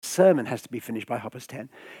sermon has to be finished by 10:30.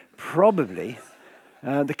 Probably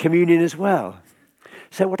the communion as well.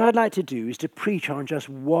 So what I'd like to do is to preach on just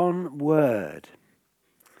one word.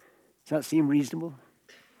 Does that seem reasonable?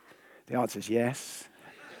 The answer is yes.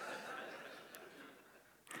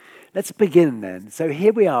 Let's begin then. So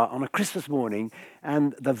here we are on a Christmas morning,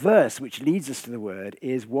 and the verse which leads us to the word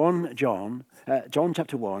is John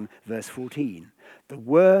chapter 1, verse 14. The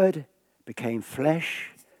Word became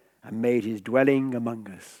flesh and made his dwelling among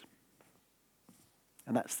us.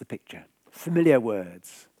 And that's the picture. Familiar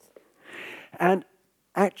words. And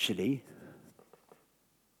actually,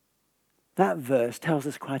 that verse tells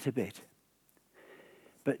us quite a bit.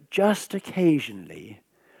 But just occasionally,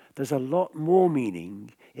 there's a lot more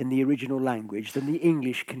meaning in the original language than the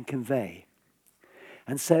English can convey.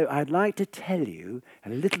 And so I'd like to tell you a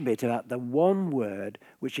little bit about the one word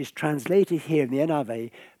which is translated here in the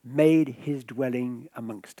NIV, made his dwelling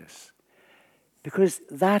amongst us. Because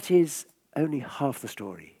that is only half the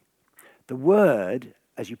story. The word,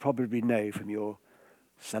 as you probably know from your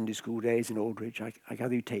Sunday school days in Aldridge, I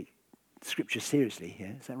gather you take Scripture seriously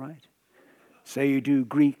here, is that right? So you do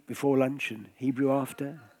Greek before lunch and Hebrew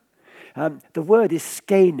after. The word is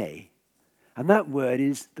skene, and that word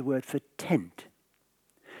is the word for tent.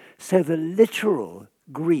 So the literal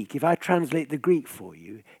Greek, if I translate the Greek for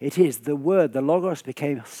you, it is the word, the logos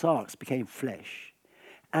became sarx, became flesh,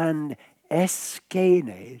 and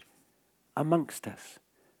eskene amongst us.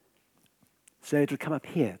 So it'll come up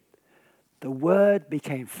here. The word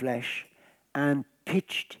became flesh and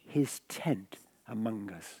pitched his tent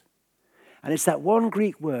among us. And it's that one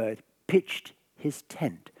Greek word, pitched his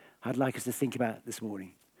tent, I'd like us to think about this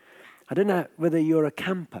morning. I don't know whether you're a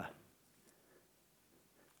camper.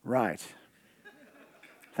 Right.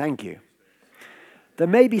 Thank you. There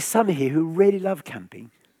may be some here who really love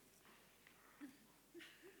camping.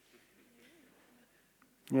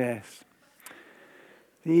 Yes.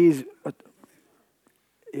 These,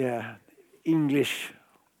 English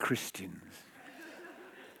Christians.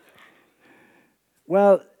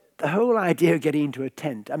 Well, the whole idea of getting into a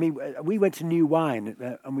tent, I mean, we went to New Wine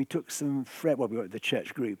and we took some we got the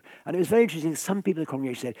church group. And it was very interesting. Some people in the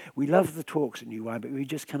congregation said, we love the talks at New Wine, but we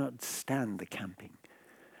just cannot stand the camping.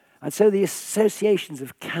 And so the associations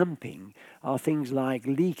of camping are things like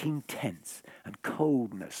leaking tents and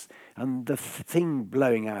coldness and the thing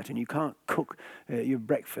blowing out and you can't cook your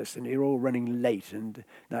breakfast and you're all running late. And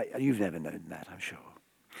you've never known that, I'm sure.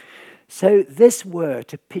 So this word,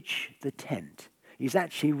 to pitch the tent, is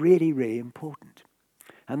actually really, really important.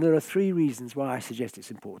 And there are three reasons why I suggest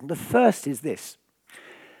it's important. The first is this.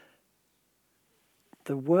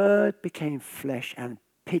 The Word became flesh and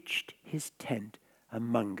pitched his tent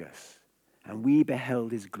among us, and we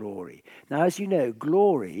beheld his glory. Now, as you know,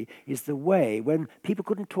 glory is the way, when people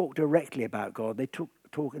couldn't talk directly about God, they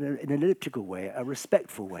talk in an elliptical way, a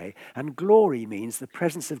respectful way, and glory means the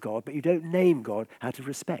presence of God, but you don't name God out of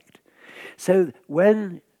respect. So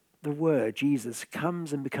when the Word, Jesus,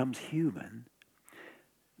 comes and becomes human,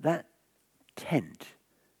 that tent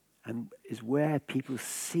is where people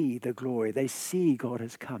see the glory. They see God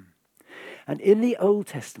has come. And in the Old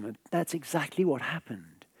Testament, that's exactly what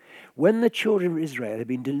happened. When the children of Israel had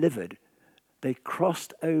been delivered, they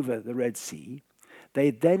crossed over the Red Sea.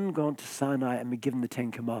 They'd then gone to Sinai and been given the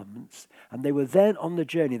Ten Commandments. And they were then on the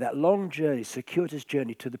journey, that long journey, circuitous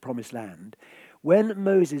journey to the Promised Land. When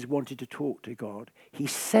Moses wanted to talk to God, he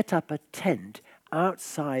set up a tent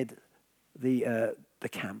outside the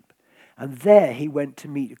camp. And there he went to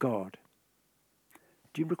meet God.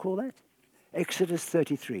 Do you recall that? Exodus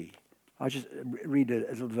 33. I'll just read a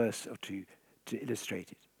little verse or two to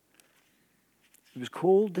illustrate it. It was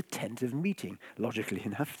called the tent of meeting, logically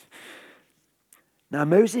enough. Now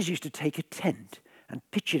Moses used to take a tent and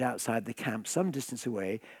pitch it outside the camp some distance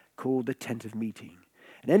away, called the tent of meeting.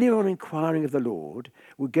 And anyone inquiring of the Lord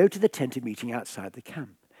would go to the tent of meeting outside the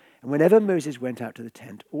camp. And whenever Moses went out to the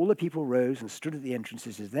tent, all the people rose and stood at the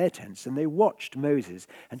entrances of their tents, and they watched Moses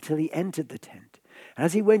until he entered the tent. And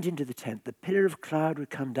as he went into the tent, the pillar of cloud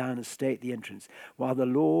would come down and stay at the entrance, while the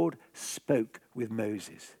Lord spoke with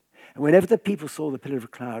Moses. And whenever the people saw the pillar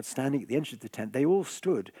of cloud standing at the entrance of the tent, they all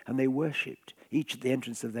stood and they worshipped, each at the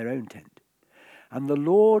entrance of their own tent. And the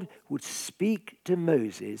Lord would speak to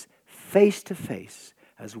Moses face to face,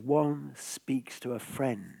 as one speaks to a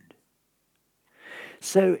friend.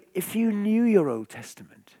 So if you knew your Old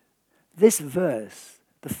Testament, this verse,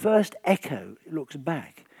 the first echo, looks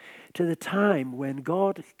back to the time when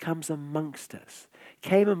God comes amongst us,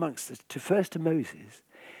 came amongst us first to Moses,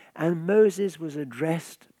 and Moses was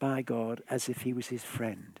addressed by God as if he was his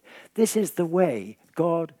friend. This is the way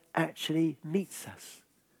God actually meets us.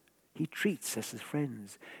 He treats us as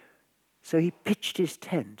friends. So he pitched his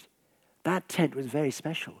tent. That tent was very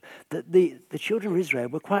special. The children of Israel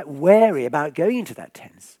were quite wary about going into that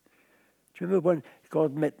tent. Do you remember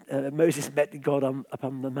when Moses met God up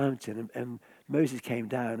on the mountain, and Moses came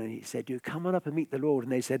down and he said, "You come on up and meet the Lord."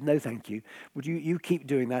 And they said, "No, thank you. Would you keep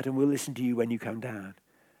doing that, and we'll listen to you when you come down."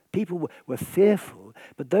 People were fearful,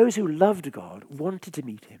 but those who loved God wanted to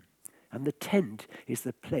meet him. And the tent is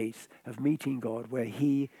the place of meeting God where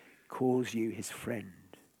he calls you his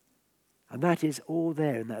friend. And that is all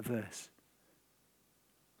there in that verse.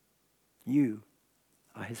 You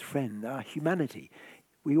are his friend. Our humanity,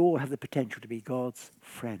 we all have the potential to be God's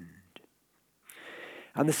friend.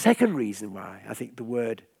 And the second reason why I think the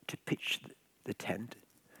word to pitch the tent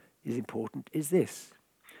is important is this.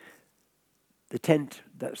 The tent,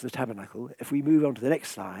 that's the tabernacle. If we move on to the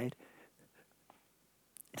next slide,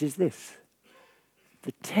 it is this.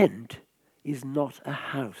 The tent is not a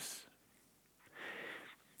house.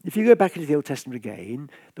 If you go back into the Old Testament again,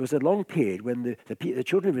 there was a long period when the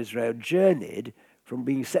children of Israel journeyed from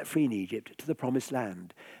being set free in Egypt to the Promised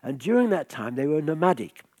Land. And during that time, they were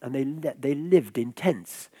nomadic, and they lived in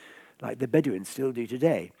tents, like the Bedouins still do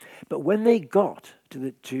today. But when they got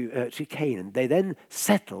to Canaan, they then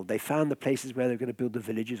settled. They found the places where they were going to build the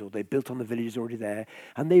villages, or they built on the villages already there,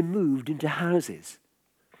 and they moved into houses.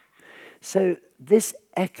 So this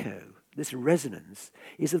echo, this resonance,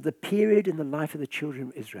 is of the period in the life of the children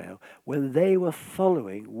of Israel when they were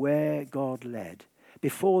following where God led.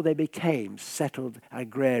 Before they became settled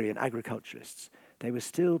agrarian agriculturists, they were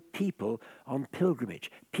still people on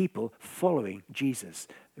pilgrimage, people following Jesus,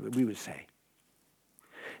 we would say.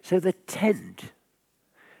 So the tent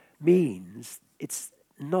means it's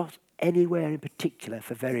not anywhere in particular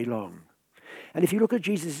for very long. And if you look at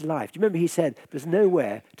Jesus' life, do you remember he said, "There's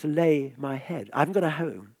nowhere to lay my head. I haven't got a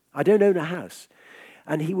home. I don't own a house."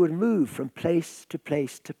 And he would move from place to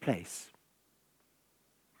place to place.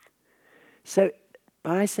 So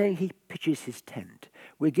by saying he pitches his tent,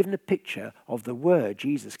 we're given a picture of the Word,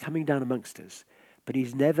 Jesus, coming down amongst us, but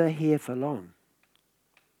he's never here for long.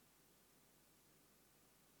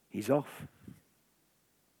 He's off.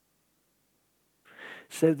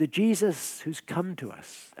 So the Jesus who's come to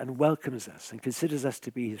us and welcomes us and considers us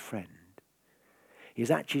to be his friend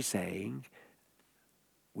is actually saying,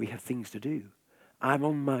 we have things to do. I'm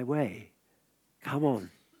on my way. Come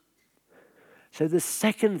on. So the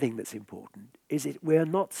second thing that's important is that we're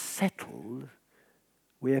not settled.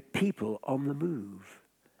 We're people on the move.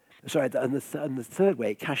 And the third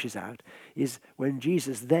way it cashes out is when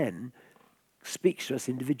Jesus then speaks to us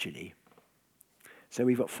individually. So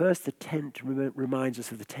we've got first the tent reminds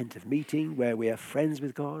us of the tent of meeting where we are friends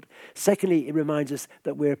with God. Secondly, it reminds us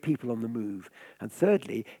that we're people on the move. And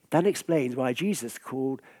thirdly, that explains why Jesus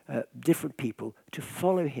called different people to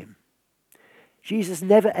follow him. Jesus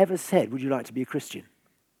never ever said, "Would you like to be a Christian?"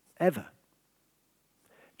 Ever.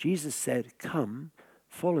 Jesus said, "Come,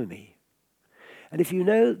 follow me." And if you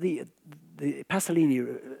know the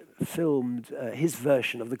Pasolini filmed his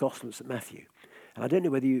version of the Gospel of St. Matthew. And I don't know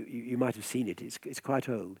whether you might have seen it. It's quite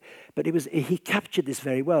old. But he captured this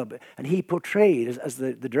very well. And he portrayed, as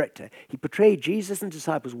the director, he portrayed Jesus and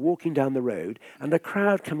disciples walking down the road and a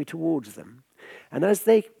crowd coming towards them. And as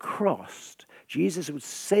they crossed, Jesus would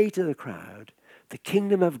say to the crowd, "The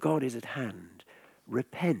kingdom of God is at hand.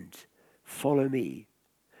 Repent, follow me."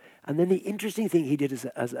 And then the interesting thing he did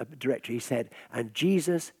as a director, he said, "And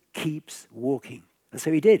Jesus keeps walking." And so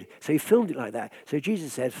he did. So he filmed it like that. So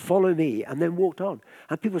Jesus said, "Follow me," and then walked on.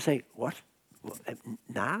 And people say, "What?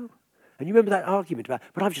 Now?" And you remember that argument about,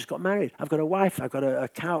 "But I've just got married. I've got a wife. I've got a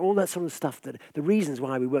cow," all that sort of stuff, that the reasons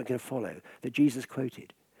why we weren't going to follow that Jesus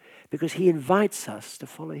quoted. Because he invites us to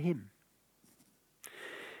follow him.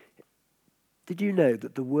 Did you know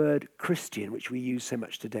that the word Christian, which we use so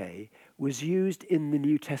much today, was used in the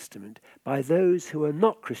New Testament by those who are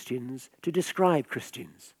not Christians to describe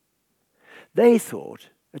Christians? They thought,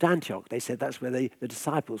 at Antioch, they said that's where the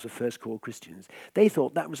disciples were first called Christians. They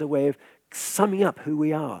thought that was a way of summing up who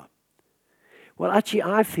we are. Well, actually,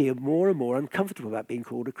 I feel more and more uncomfortable about being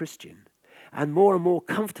called a Christian, and more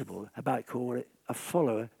comfortable about calling it a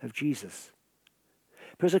follower of Jesus.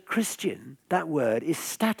 Because a Christian, that word is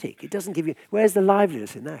static. It doesn't give you, where's the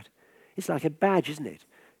liveliness in that? It's like a badge, isn't it?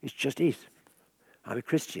 It's just it. I'm a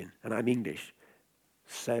Christian and I'm English.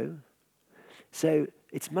 So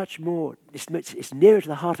it's much more, it's nearer to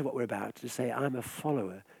the heart of what we're about to say I'm a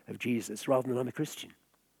follower of Jesus rather than I'm a Christian.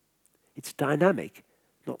 It's dynamic,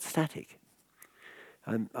 not static.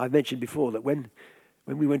 I mentioned before that when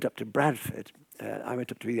we went up to Bradford, I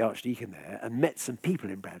went up to be the archdeacon there and met some people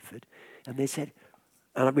in Bradford, and they said,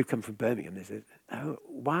 And we've come from Birmingham. They said, oh,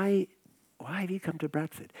 why have you come to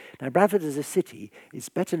Bradford? Now, Bradford as a city is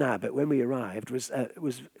better now, but when we arrived was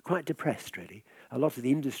quite depressed, really. A lot of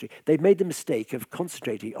the industry, they'd made the mistake of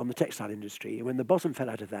concentrating on the textile industry, and when the bottom fell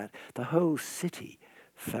out of that, the whole city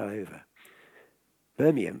fell over.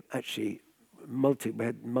 Birmingham actually we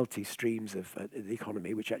had multi-streams of the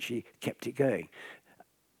economy, which actually kept it going.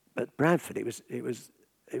 But Bradford, it was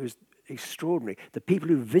extraordinary. The people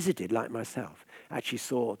who visited, like myself, actually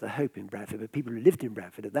saw the hope in Bradford, but people who lived in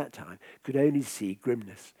Bradford at that time could only see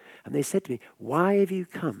grimness. And they said to me, why have you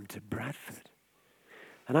come to Bradford?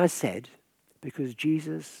 And I said, because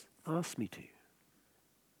Jesus asked me to.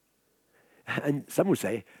 And some would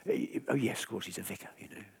say, oh yes, of course, he's a vicar, you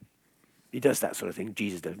know. He does that sort of thing.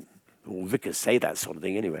 Jesus doesn't, all vicars say that sort of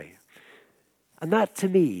thing anyway. And that, to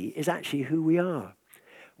me, is actually who we are.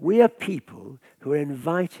 We are people who are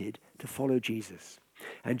invited to follow Jesus.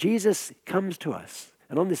 And Jesus comes to us,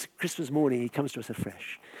 and on this Christmas morning, he comes to us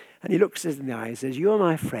afresh. And he looks us in the eye and says, you're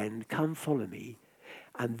my friend, come follow me.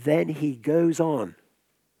 And then he goes on.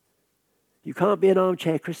 You can't be an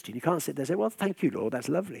armchair Christian. You can't sit there and say, well, thank you, Lord, that's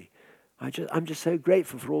lovely. I'm just so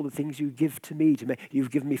grateful for all the things you give to me.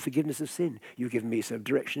 You've given me forgiveness of sin. You've given me some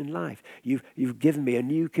direction in life. You've given me a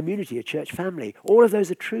new community, a church family. All of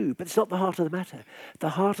those are true, but it's not the heart of the matter. The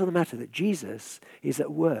heart of the matter that Jesus is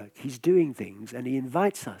at work. He's doing things, and he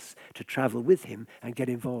invites us to travel with him and get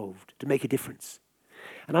involved, to make a difference.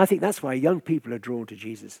 And I think that's why young people are drawn to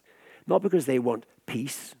Jesus. Not because they want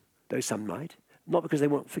peace, though some might. Not because they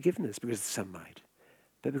want forgiveness, because some might.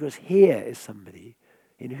 But because here is somebody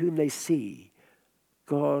in whom they see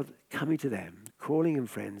God coming to them, calling them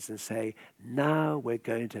friends and say, now we're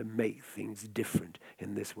going to make things different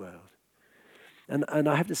in this world. And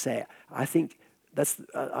I have to say, I think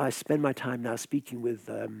I spend my time now speaking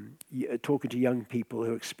with, talking to young people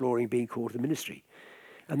who are exploring being called to the ministry.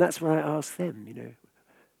 And that's when I ask them, you know,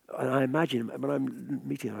 and I imagine, when I'm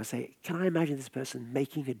meeting them, I say, can I imagine this person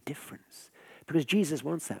making a difference? Because Jesus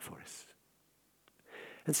wants that for us.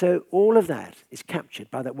 And so all of that is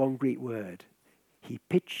captured by that one Greek word. He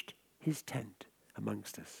pitched his tent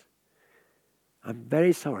amongst us. I'm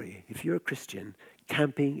very sorry, if you're a Christian,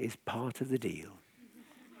 camping is part of the deal.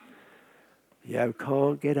 You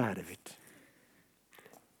can't get out of it.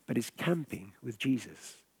 But it's camping with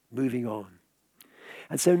Jesus, moving on.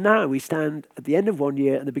 And so now we stand at the end of one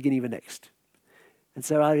year and the beginning of the next. And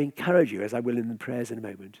so I encourage you, as I will in the prayers in a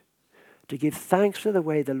moment, to give thanks for the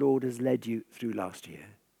way the Lord has led you through last year,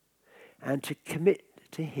 and to commit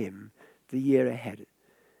to him the year ahead,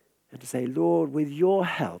 and to say, Lord, with your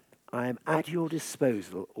help, I am at your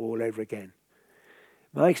disposal all over again.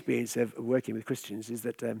 My experience of working with Christians is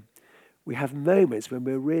that we have moments when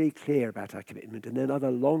we're really clear about our commitment, and then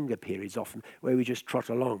other longer periods often where we just trot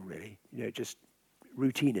along, really, you know, just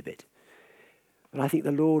routine a bit. But I think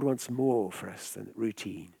the Lord wants more for us than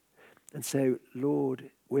routine. And so, Lord,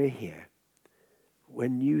 we're here.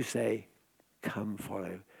 When you say, come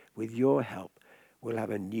follow, with your help, we'll have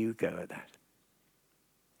a new go at that.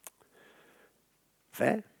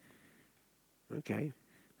 Fair? Okay.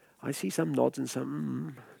 I see some nods and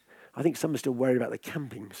some, I think some are still worried about the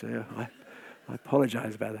camping, so I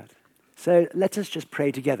apologize about that. So let us just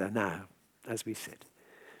pray together now as we sit.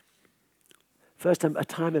 First, a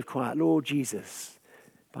time of quiet. Lord Jesus,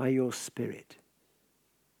 by your Spirit,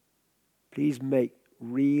 please make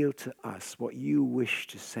real to us what you wish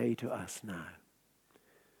to say to us now.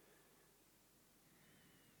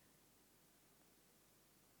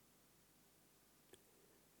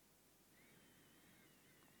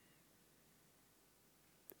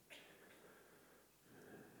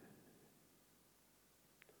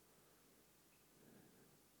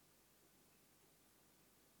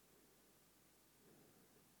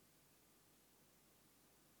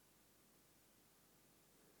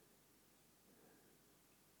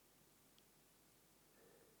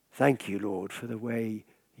 Thank you, Lord, for the way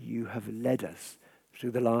you have led us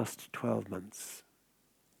through the last 12 months.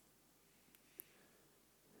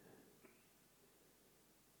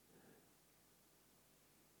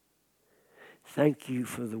 Thank you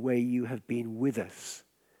for the way you have been with us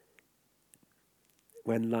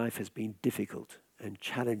when life has been difficult and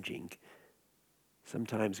challenging,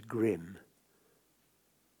 sometimes grim.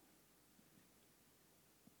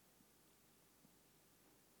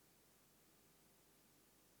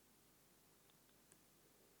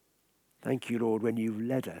 Thank you, Lord, when you've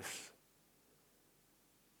led us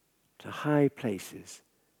to high places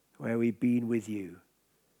where we've been with you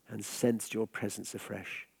and sensed your presence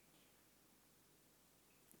afresh.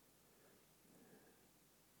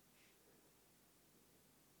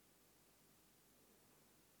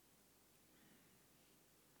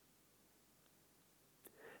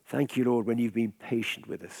 Thank you, Lord, when you've been patient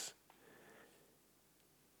with us.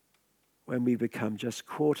 When we become just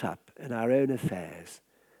caught up in our own affairs,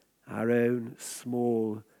 our own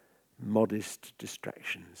small, modest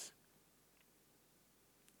distractions.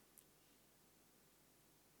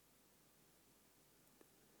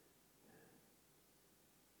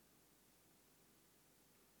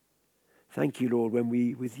 Thank you, Lord, when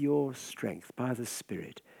we, with your strength, by the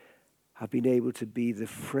Spirit, have been able to be the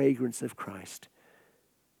fragrance of Christ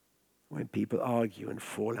when people argue and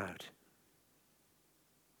fall out.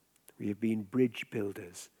 We have been bridge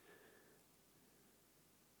builders.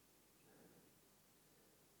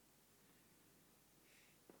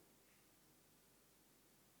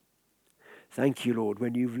 Thank you, Lord,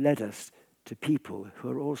 when you've led us to people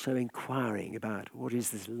who are also inquiring about what is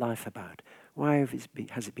this life about? Why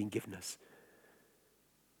has it been given us?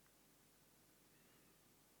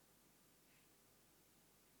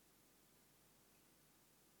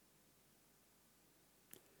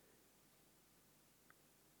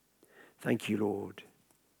 Thank you, Lord,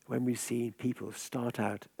 when we've seen people start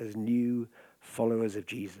out as new followers of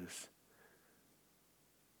Jesus,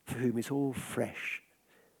 for whom it's all fresh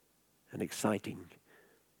and exciting.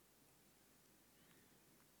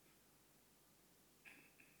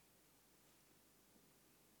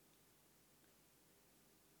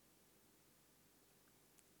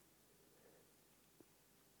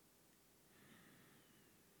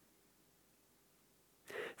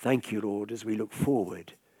 Thank you, Lord, as we look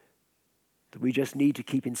forward, that we just need to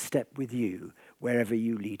keep in step with you wherever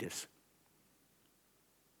you lead us.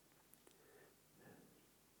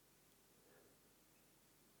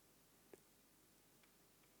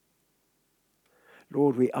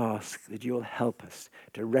 Lord, we ask that you'll help us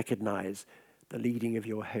to recognize the leading of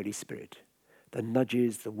your Holy Spirit, the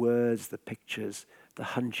nudges, the words, the pictures, the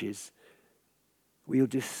hunches. We'll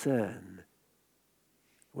discern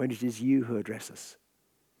when it is you who address us.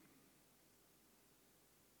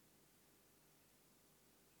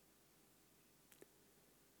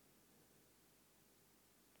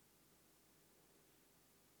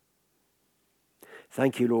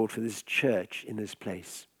 Thank you, Lord, for this church in this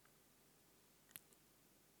place.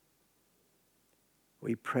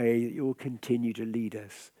 We pray that you'll continue to lead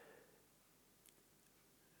us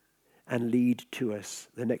and lead to us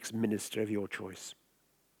the next minister of your choice.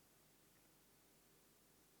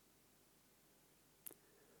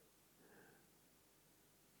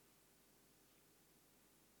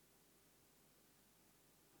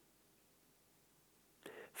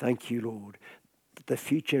 Thank you, Lord, that the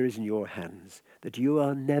future is in your hands, that you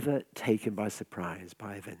are never taken by surprise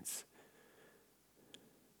by events.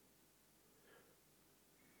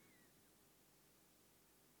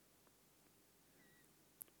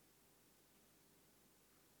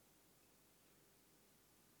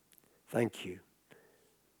 Thank you.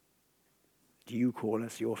 Do you call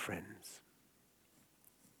us your friends?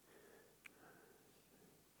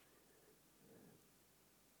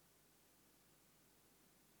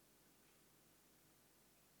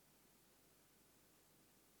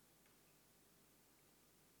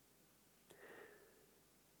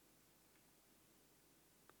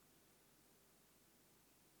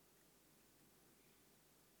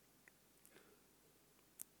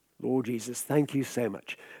 Lord Jesus, thank you so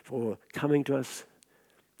much for coming to us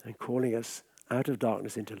and calling us out of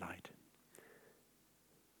darkness into light.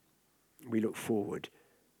 We look forward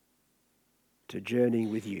to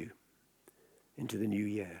journeying with you into the new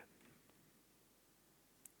year.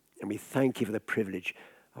 And we thank you for the privilege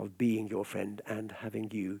of being your friend and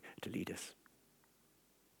having you to lead us.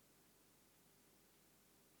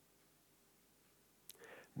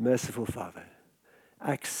 Merciful Father,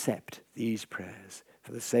 accept these prayers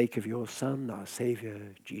for the sake of your Son, our Saviour,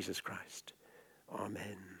 Jesus Christ.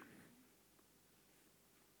 Amen.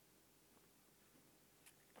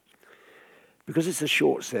 Because it's a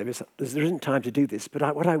short service, there isn't time to do this,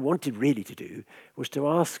 but what I wanted really to do was to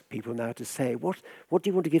ask people now to say, what do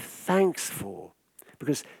you want to give thanks for?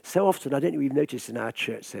 Because so often, I don't know if you've noticed in our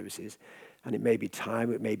church services, and it may be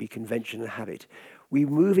time, it may be convention and habit, we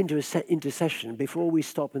move into a intercession before we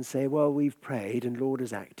stop and say, well, we've prayed and Lord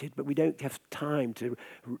has acted, but we don't have time to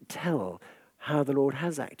tell how the Lord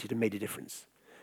has acted and made a difference.